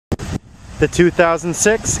The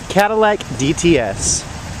 2006 Cadillac DTS.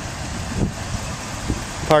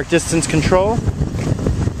 Park distance control,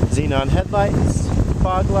 xenon headlights,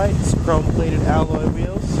 fog lights, chrome-plated alloy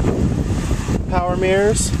wheels, power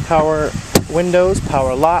mirrors, power windows,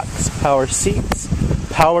 power locks, power seats,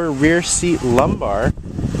 power rear seat lumbar,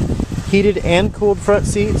 heated and cooled front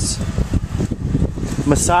seats,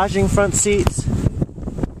 massaging front seats,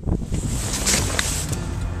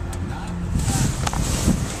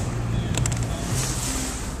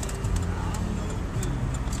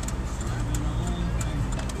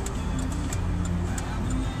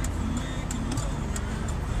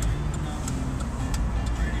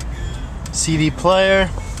 CD player,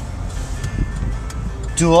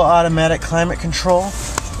 dual automatic climate control,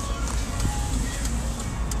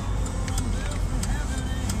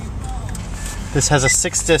 this has a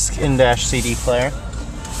 6-disc in-dash CD player,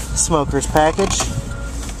 smoker's package,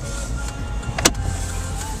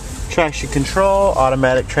 traction control,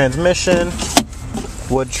 automatic transmission,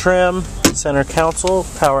 wood trim, center console,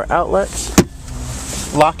 power outlets,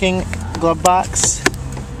 locking glove box,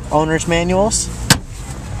 owner's manuals,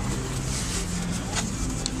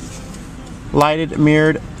 lighted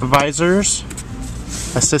mirrored visors,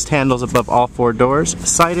 assist handles above all 4 doors,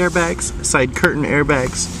 side airbags, side curtain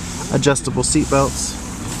airbags, adjustable seat belts,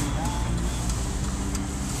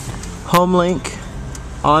 HomeLink,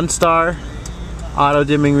 OnStar, auto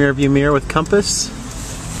dimming rear view mirror with compass,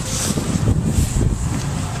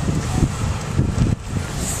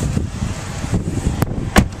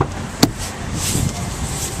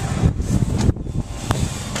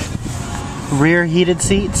 rear heated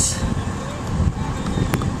seats.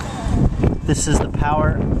 This is the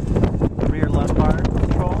power rear lumbar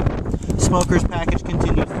control. Smoker's package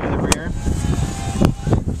continues through the rear.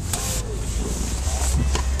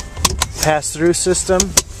 Pass-through system.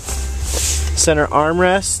 Center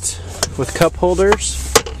armrest with cup holders.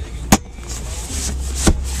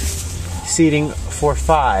 Seating for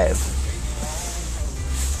 5.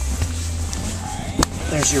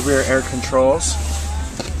 There's your rear air controls.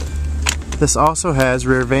 This also has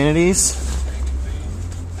rear vanities.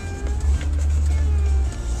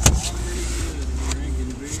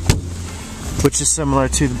 Which is similar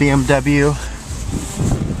to the BMW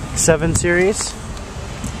 7 Series.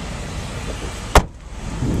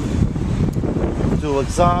 Dual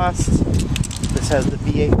exhaust. This has the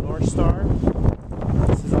V8 North Star.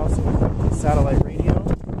 This is also a satellite radio.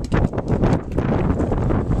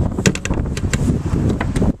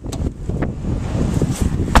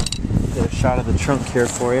 Get a shot of the trunk here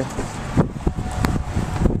for you.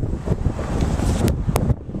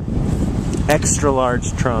 Extra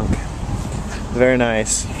large trunk. Very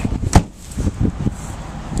nice.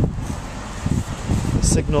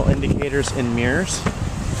 Signal indicators and mirrors.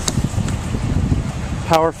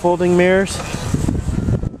 Power folding mirrors.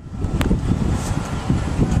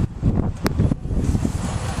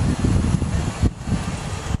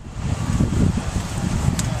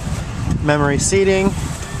 Memory seating.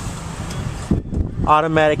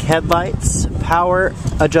 Automatic headlights. Power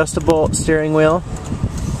adjustable steering wheel.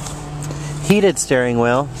 Heated steering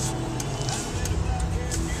wheel.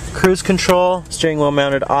 Cruise control, steering wheel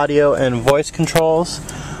mounted audio and voice controls.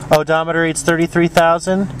 Odometer reads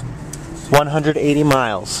 33,180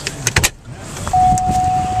 miles.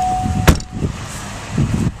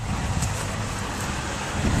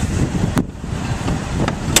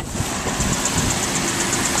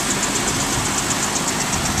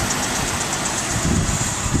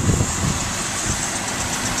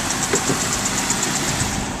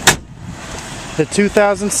 The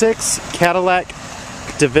 2006 Cadillac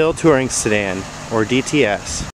DeVille Touring Sedan, or DTS.